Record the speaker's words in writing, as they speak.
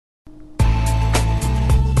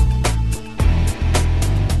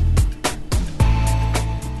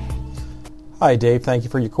Hi Dave, thank you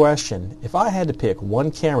for your question. If I had to pick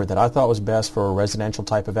one camera that I thought was best for residential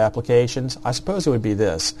type of applications, I suppose it would be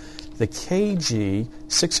this. The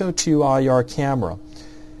KG602IR camera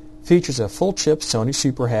features a full chip Sony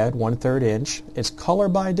Super Head 1/3 inch. It's color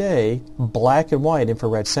by day, black and white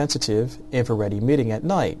infrared sensitive, infrared emitting at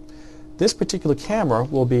night. This particular camera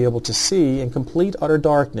will be able to see in complete utter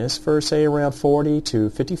darkness for say around 40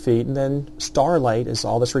 to 50 feet, and then starlight is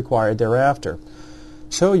all that's required thereafter.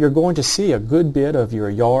 So you're going to see a good bit of your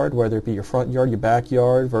yard, whether it be your front yard, your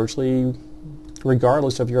backyard, virtually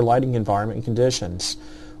regardless of your lighting environment and conditions.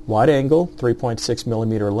 Wide angle, 3.6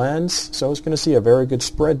 millimeter lens, so it's going to see a very good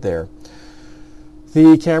spread there.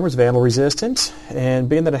 The camera is vandal resistant, and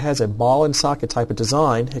being that it has a ball and socket type of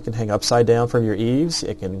design, it can hang upside down from your eaves,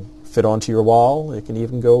 it can fit onto your wall, it can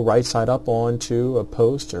even go right side up onto a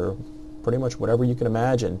post or pretty much whatever you can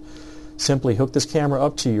imagine. Simply hook this camera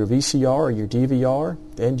up to your VCR or your DVR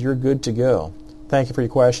and you're good to go. Thank you for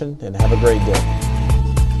your question and have a great day.